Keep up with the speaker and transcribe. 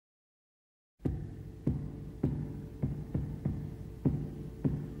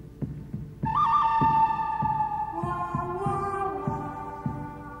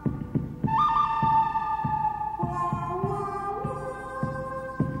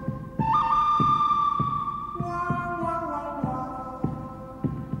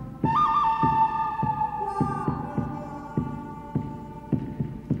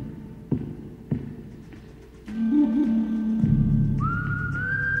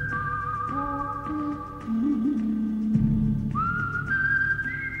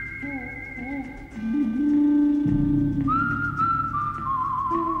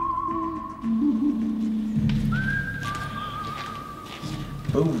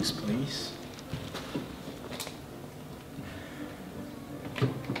booze, please.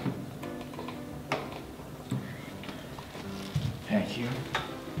 Thank you.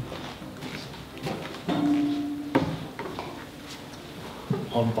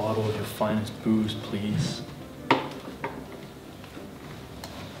 One bottle of your finest booze, please.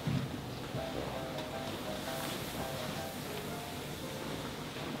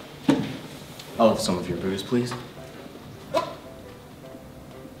 I'll have some of your booze, please.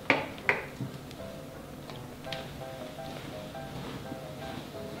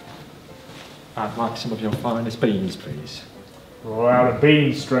 I'd like some of your finest beans, please. Roll out of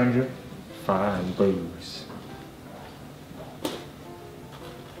beans, stranger. Fine booze.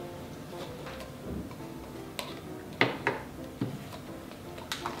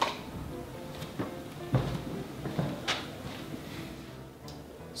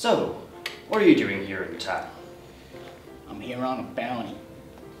 So, what are you doing here in town? I'm here on a bounty.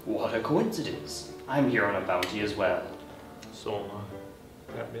 What a coincidence. I'm here on a bounty as well. So am I.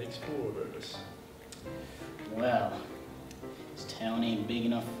 That makes 4 of us. Well, this town ain't big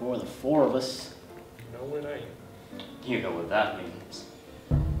enough for the 4 of us. No, it ain't. You know what that means.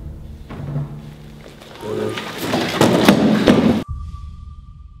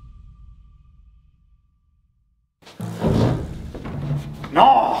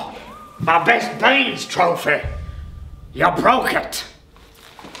 No! My best beans trophy! You broke it!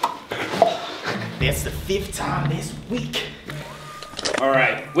 That's the 5th time this week.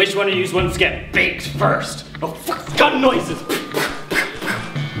 Alright, which one of you wants to get baked first? Oh, fuck, gun noises!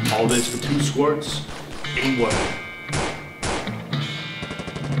 All this for 2 squirts? Ain't worth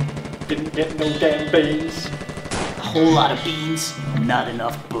it. Didn't get no damn beans. A whole lot of beans, not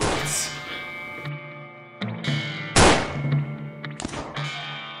enough bullets.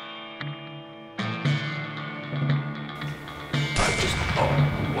 I just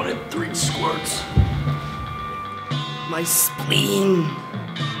wanted 3 squirts. My spleen.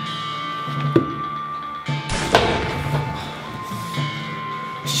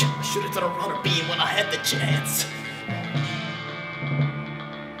 Should have done a runner bean when I had the chance.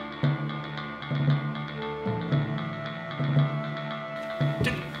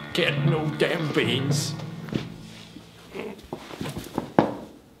 Didn't get no damn beans. You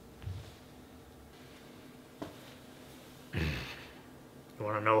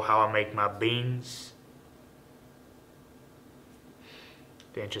wanna know how I make my beans?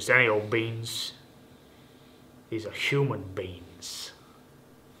 They ain't just any old beans. These are human beans.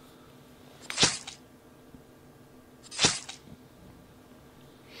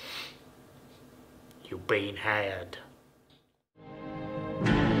 You bean had.